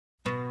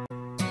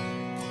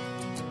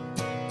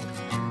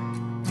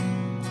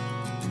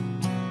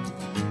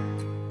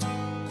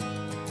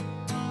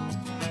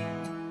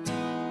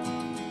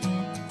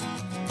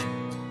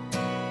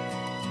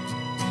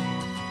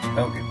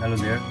Okay, hello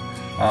there.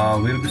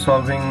 We'll be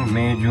solving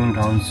May June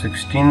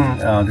 2016.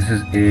 This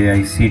is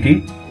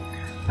Aict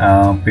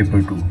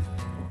paper 2.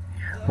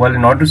 Well,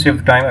 in order to save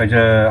the time, I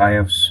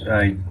have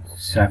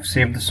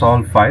saved the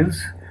solved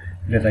files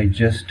that I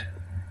just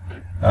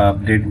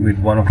did with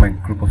one of my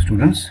group of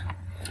students.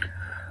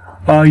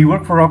 You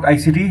work for Rock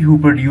ICT, who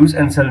produce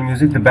and sell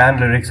music. The band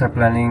Lyrics are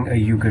planning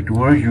a UK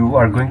tour. You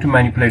are going to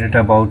manipulate it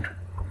about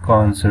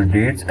concert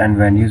dates and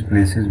venues,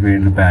 places where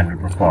the band will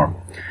perform.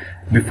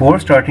 Before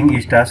starting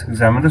each task,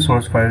 examine the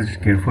source files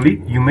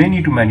carefully. You may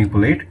need to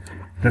manipulate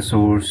the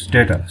source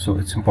data, so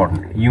it's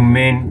important. You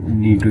may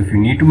need to, if you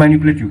need to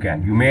manipulate, you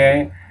can. You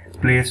may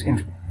place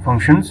in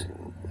functions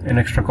in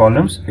extra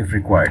columns if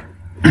required.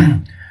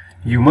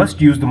 You must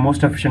use the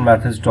most efficient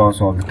methods to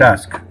solve the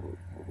task.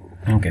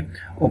 Okay,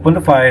 open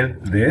the file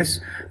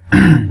this.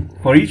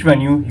 For each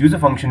venue, use the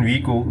function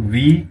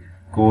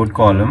vcode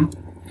column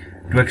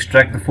to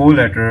extract the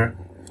 4-letter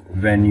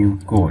venue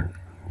code.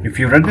 If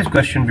you read this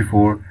question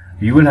before,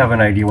 you will have an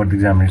idea what the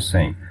examiner is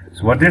saying.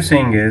 So what they're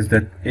saying is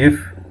that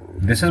if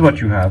this is what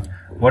you have,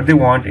 what they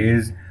want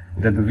is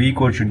that the V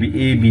code should be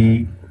A,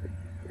 B,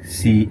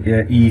 C,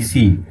 E,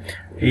 C,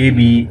 A,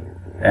 B,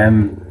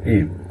 M,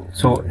 A.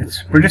 So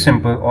it's pretty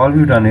simple. All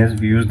we've done is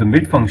we use the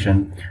mid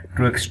function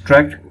to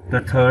extract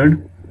the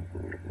third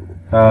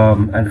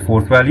and the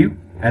fourth value,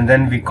 and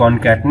then we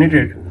concatenate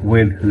it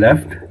with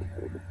left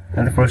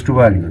and the first two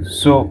values.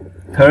 So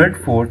third,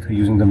 fourth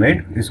using the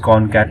mid is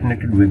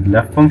concatenated with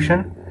left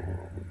function,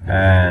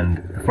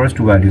 and the first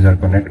two values are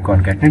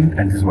concatenated,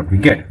 and this is what we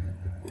get.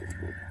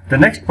 The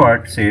next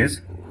part says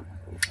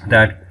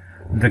that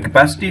the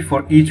capacity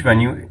for each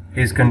venue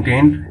is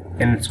contained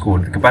in its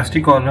code. The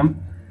capacity column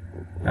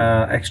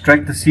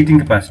extract the seating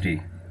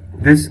capacity.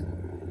 This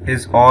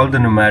is all the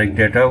numeric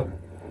data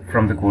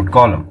from the code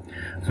column.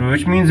 So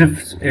which means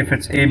if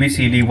it's A, B,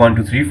 C, D, 1,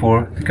 2, 3,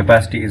 4, the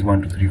capacity is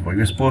 1, 2, 3, 4.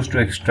 You're supposed to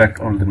extract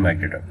all the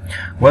numeric data.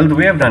 Well, the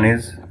way I've done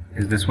is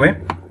this way.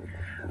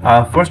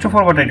 First of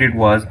all, what I did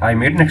was I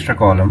made an extra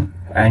column,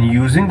 and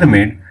using the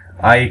mid,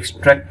 I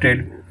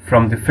extracted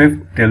from the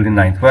 5th till the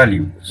 9th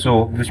value.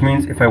 So which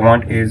means if I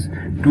want is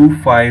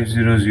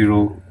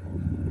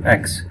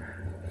 2500x.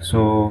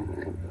 So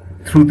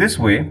through this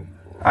way,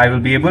 I will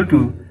be able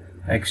to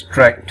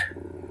extract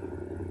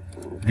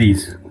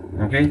these,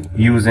 okay,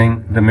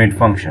 using the mid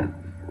function.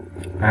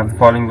 I have the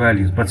following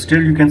values, but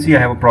still you can see I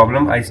have a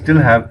problem. I still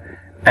have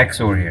x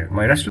over here.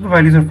 My rest of the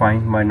values are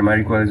fine. My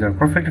numeric values are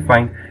perfectly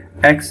fine.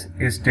 X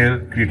is still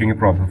creating a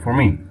problem for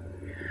me.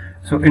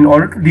 So in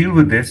order to deal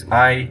with this,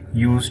 I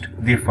used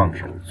the if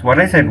function. So what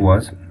I said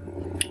was,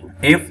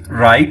 if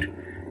right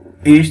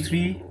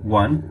h3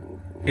 1,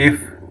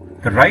 if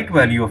the right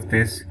value of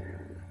this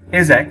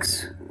is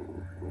x,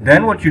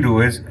 then what you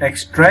do is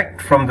extract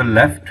from the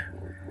left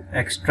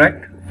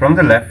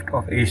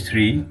of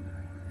h3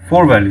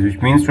 4 values,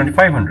 which means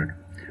 2500.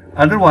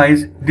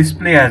 Otherwise,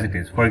 display as it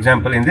is. For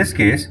example, in this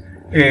case,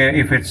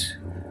 if it's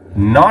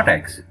not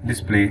x,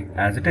 display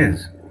as it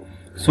is.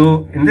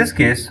 So in this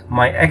case,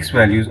 my x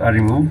values are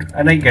removed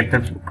and I get the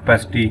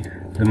capacity,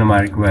 the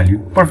numeric value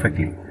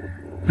perfectly.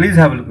 Please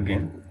have a look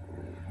again.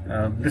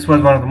 This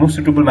was one of the most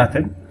suitable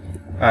method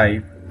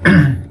I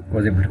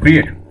was able to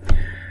create.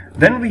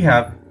 Then we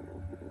have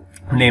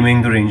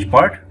naming the range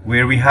part,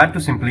 where we had to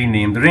simply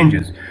name the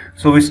ranges.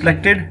 So we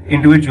selected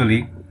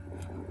individually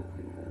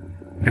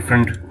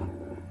different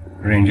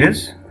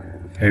ranges.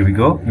 Here we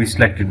go. We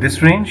selected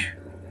this range.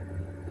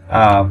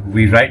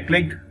 We right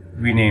clicked,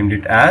 we named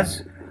it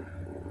as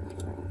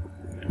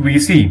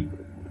VC.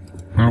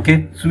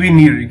 Okay, so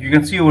you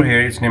can see over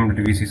here it's named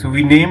VC. So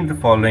we named the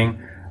following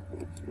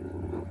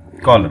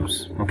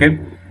columns. Okay,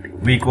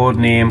 V code,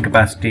 name,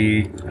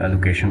 capacity,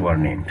 location were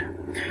named.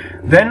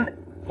 Then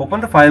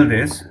open the file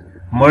this,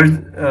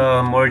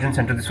 merge and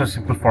center. This was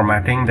simple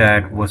formatting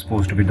that was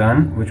supposed to be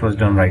done, which was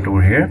done right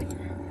over here.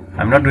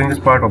 I'm not doing this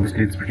part,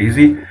 obviously it's pretty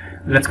easy.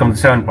 Let's come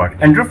to the 7th part.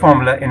 Enter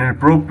formula in an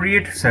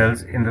appropriate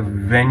cells in the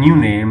venue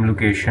name,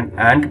 location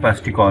and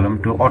capacity column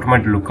to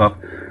automatically look up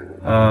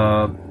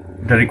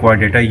the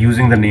required data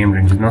using the name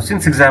ranges. Now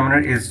since examiner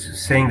is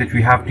saying that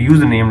we have to use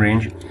the name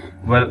range,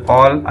 well,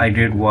 all I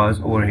did was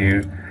over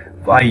here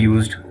I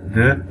used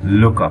the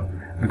lookup,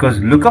 because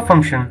lookup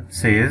function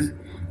says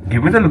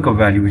give me the lookup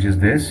value, which is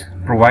this,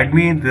 provide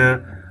me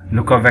the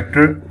lookup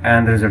vector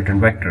and the resultant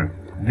vector.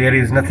 There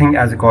is nothing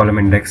as a column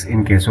index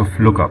in case of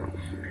lookup.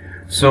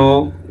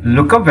 So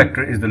lookup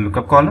vector is the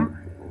lookup column,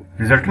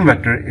 resultant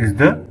vector is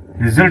the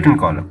resultant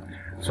column.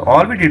 So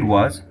all we did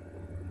was,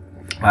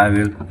 I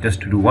will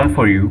just do one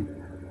for you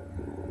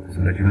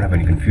so that you don't have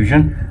any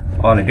confusion.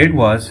 All I did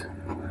was,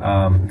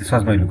 this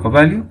was my lookup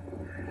value,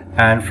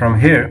 and from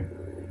here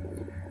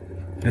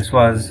this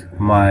was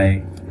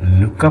my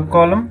lookup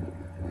column,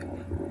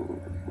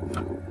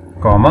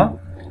 comma,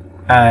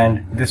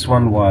 and this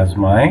one was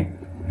my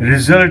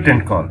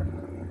resultant column.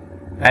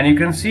 And you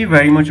can see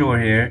very much over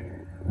here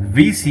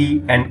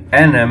VC and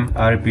NM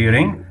are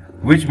appearing,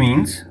 which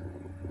means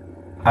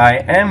I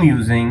am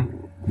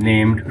using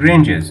named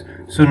ranges.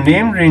 So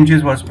named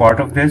ranges was part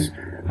of this.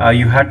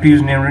 You had to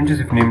use name ranges.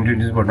 If name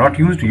ranges were not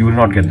used, you will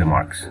not get the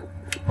marks.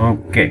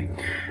 Okay.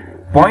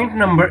 Point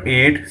number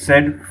 8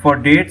 said, for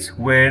dates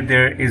where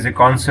there is a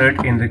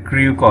concert in the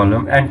crew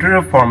column, enter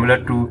a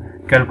formula to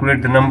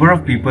calculate the number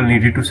of people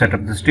needed to set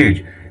up the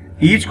stage.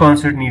 Each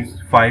concert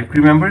needs 5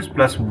 crew members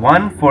plus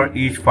 1 for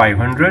each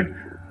 500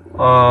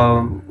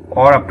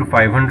 or up to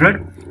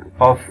 500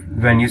 of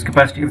venue's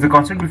capacity. If the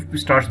concert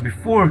starts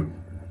before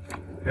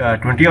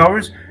 20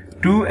 hours,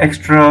 2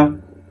 extra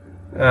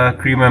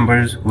crew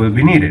members will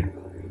be needed.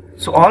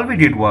 So all we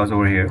did was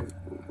over here,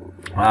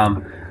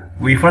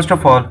 we first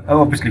of all,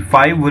 obviously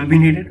 5 will be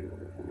needed.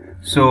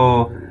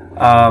 So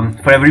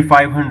for every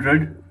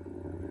 500,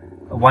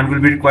 1 will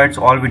be required.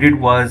 So all we did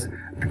was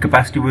the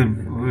capacity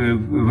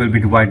will be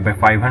divided by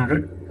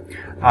 500.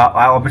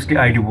 Obviously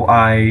I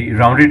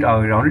rounded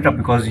up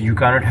because you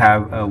cannot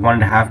have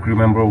 1.5 crew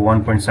member or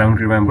 1.7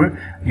 crew member.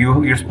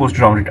 You're supposed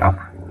to round it up.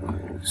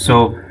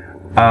 So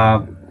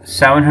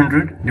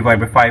 700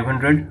 divided by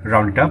 500,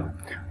 round it up,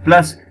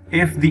 plus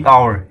if the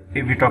hour,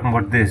 if we're talking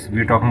about this,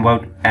 we're talking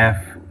about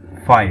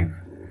F5,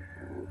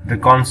 the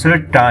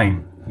concert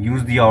time,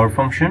 use the hour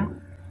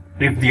function.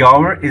 If the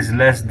hour is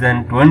less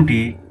than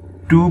 20,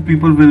 2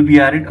 people will be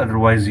added,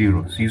 otherwise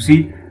 0. So you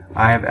see,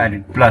 I have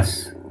added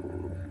plus.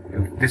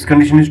 If this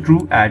condition is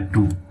true, add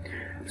 2.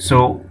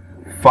 So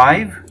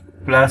 5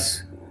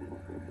 plus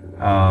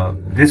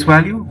this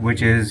value,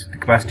 which is the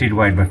capacity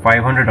divided by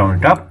 500,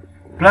 round it up,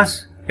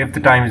 plus if the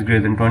time is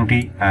greater than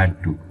 20, add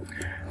 2.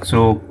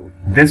 So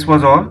this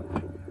was all,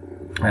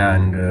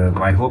 and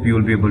I hope you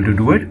will be able to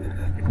do it.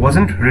 It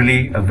wasn't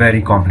really a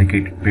very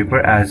complicated paper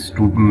as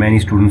many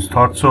students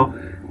thought so.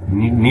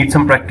 Need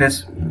some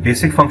practice.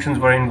 Basic functions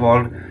were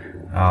involved.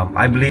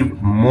 I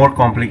believe more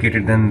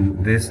complicated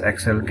than this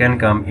Excel can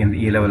come in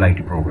the A-level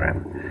IT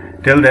program.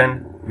 Till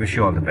then, wish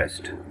you all the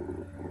best.